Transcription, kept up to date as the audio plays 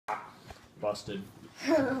Busted.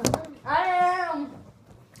 I am.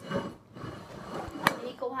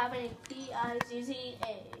 Nico having Pizza.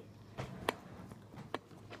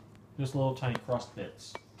 Just little tiny crust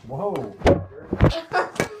bits. Whoa.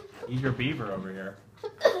 Eat your beaver over here.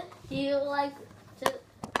 Do you like to?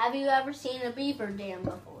 Have you ever seen a beaver dam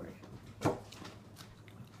before?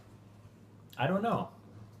 I don't know.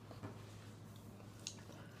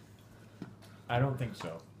 I don't think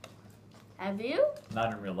so. Have you?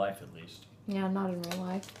 Not in real life, at least. Yeah, not in real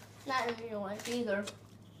life. Not in real life either.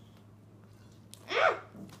 I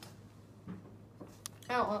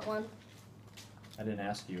don't want one. I didn't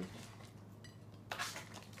ask you.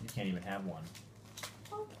 You can't even have one.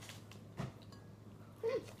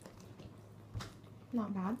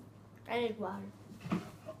 Not bad. I need water.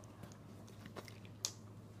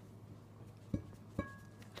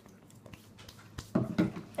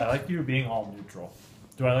 I like you being all neutral.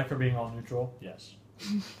 Do I like her being all neutral? Yes.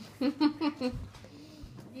 Do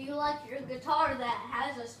you like your guitar that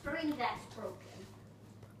has a string that's broken?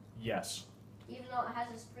 Yes. Even though it has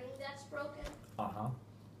a spring that's broken? Uh-huh.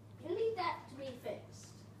 You need that to be fixed.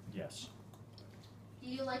 Yes. Do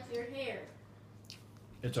you like your hair?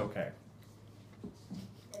 It's okay.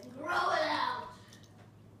 Then grow it out.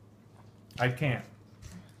 I can't.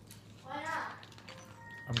 Why not?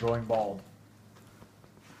 I'm going bald.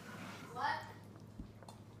 What?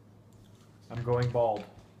 I'm going bald.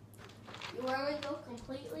 You want to go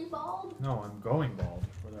completely bald? No, I'm going bald.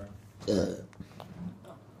 Whether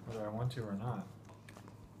I want to or not.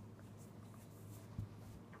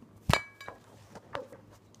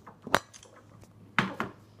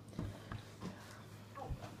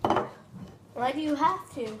 Why do you have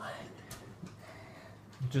to? It's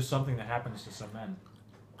just something that happens to some men.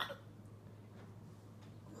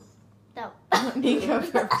 No. Nico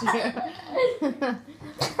burped you.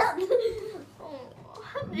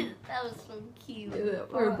 That was so cute.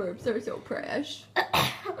 Our burps are so fresh.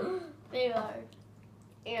 They are.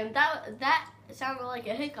 And that sounded like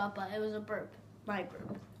a hiccup, but it was a burp. My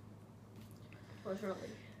burp. It was really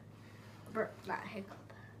a burp, not a hiccup.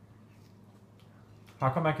 How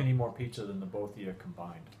come I can eat more pizza than the both of you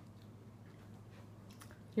combined?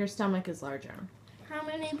 Your stomach is larger. How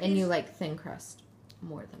many pieces? And you like thin crust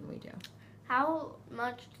more than we do. How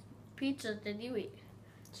much pizza did you eat?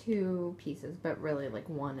 2 pieces, but really like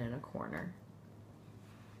 1 in a corner.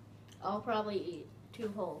 I'll probably eat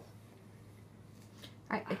 2 whole.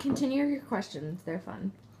 Alright, continue your questions. They're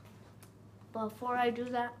fun. Before I do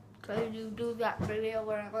that, could you do that video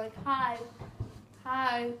where I'm like, hi,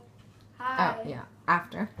 hi, hi. Oh, yeah.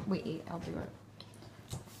 After we eat, I'll do it.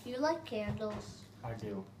 Do you like candles? I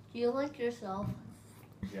do. Do you like yourself?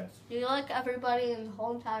 Yes. Do you like everybody in the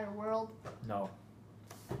whole entire world? No.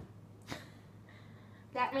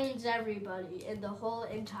 That means everybody in the whole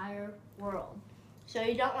entire world. So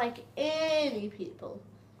you don't like any people.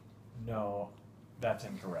 No. That's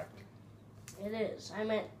incorrect. It is.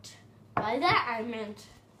 By that I meant,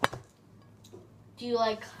 do you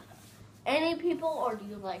like any people or do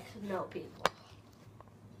you like no people?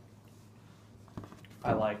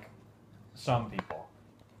 I like some people.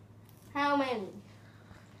 How many?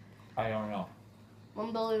 I don't know.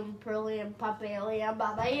 1 billion, trillion, papillion,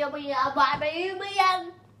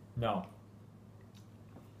 babbillion. No.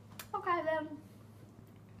 Okay then.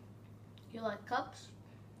 You like cups?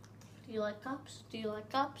 Do you like cups? Do you like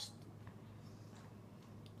cups?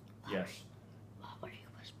 Yes. What were you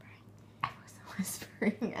whispering? I wasn't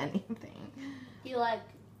whispering anything. Do you like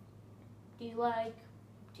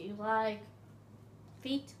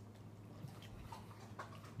feet?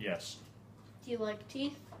 Yes. Do you like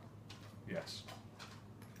teeth? Yes.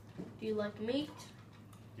 Do you like meat?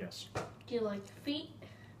 Yes. Do you like feet?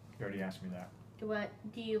 You already asked me that. Do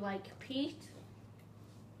you like Pete?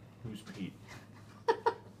 Who's Pete?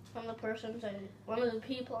 One of the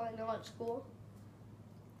people I know at school.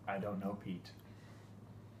 I don't know Pete.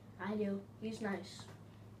 I do. He's nice.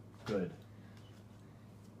 Good.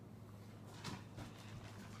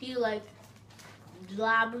 Do you like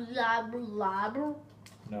blah blah blah blah?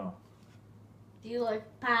 No. Do you like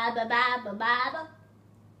pa ba ba ba ba?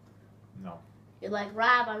 No. You like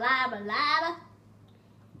ra ba la ba la?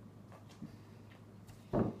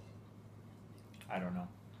 I don't know.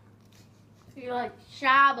 Do you like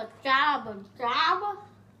shabba shabba shabba?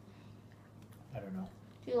 I don't know.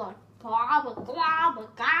 Do you like gabba gabba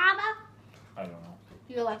gabba? I don't know.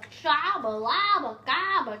 Do you like shabba labba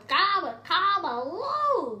gabba gabba gabba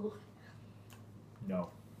loo? No.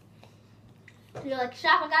 Do you like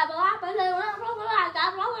shabba gabba labba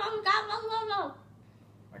gabba gabba?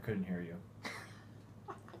 I couldn't hear you.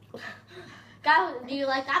 Do you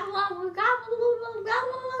like gabba gabba gabba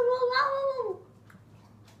gabba?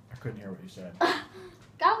 couldn't hear what you said. Gobble,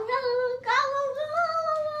 gobble, gobble,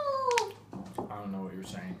 gobble. I don't know what you're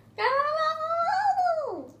saying. Gobble,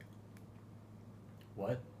 gobble,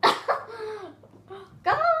 What? gobble.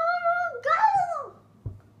 Gobble, gobble.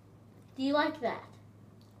 Do you like that?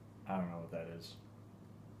 I don't know what that is.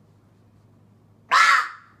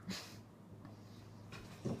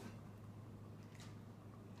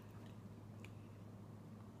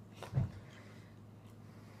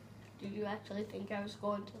 Did you actually think I was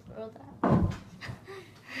going to throw that?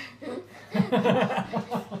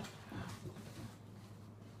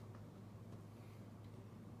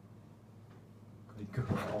 Good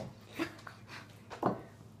girl.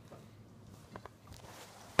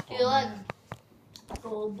 Do you like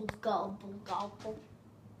gobble, gobble, gobble?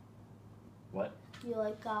 What? You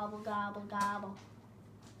like gobble, gobble, gobble?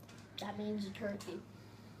 That means a turkey.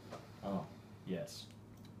 Oh, yes.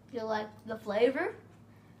 You like the flavor?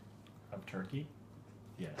 Of turkey?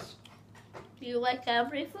 Yes. Do you like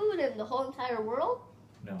every food in the whole entire world?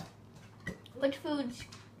 No. Which foods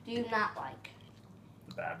do you not like?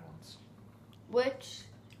 The bad ones.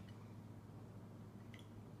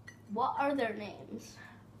 What are their names?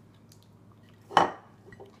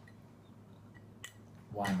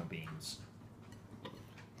 Lima beans.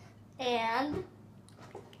 And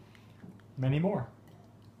Many more.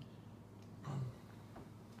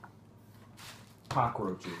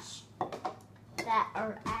 Cockroaches. that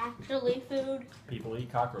are actually food? People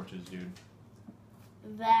eat cockroaches, dude.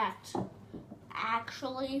 That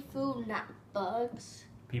actually food, not bugs.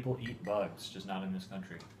 People eat bugs, just not in this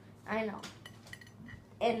country. I know.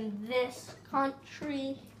 In this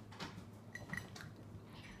country,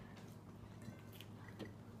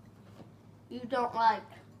 you don't like,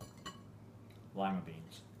 Lima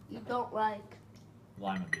beans. you don't like,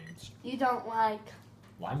 Lima beans. you don't like,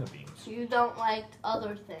 Lima beans. you don't like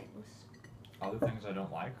other things. Other things I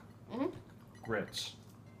don't like? Mhm. Grits.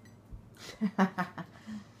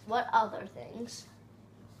 What other things?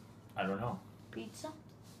 I don't know. Pizza?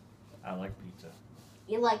 I like pizza.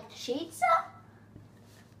 You like pizza?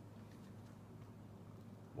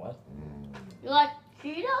 What? You like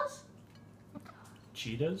Cheetos?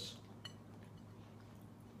 Cheetahs?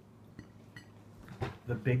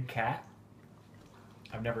 The big cat?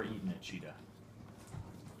 I've never eaten a cheetah.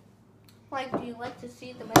 Like, do you like to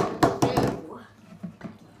see them in the zoo?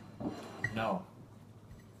 No,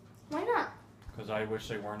 Why not? because I wish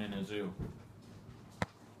they weren't in a zoo.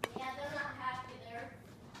 Yeah, they're not happy there.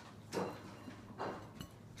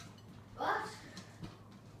 What?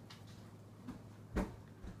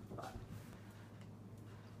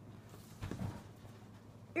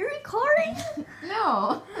 You're recording?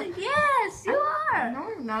 No. Yes, you are. No,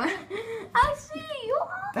 I'm not. I see, you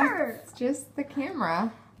are. That's just the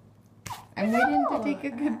camera. I'm waiting to take a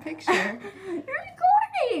good picture. You're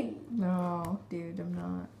recording. No, dude, I'm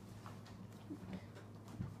not.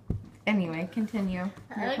 Anyway, continue your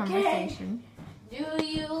Okay. conversation. Do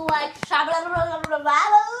you like shabba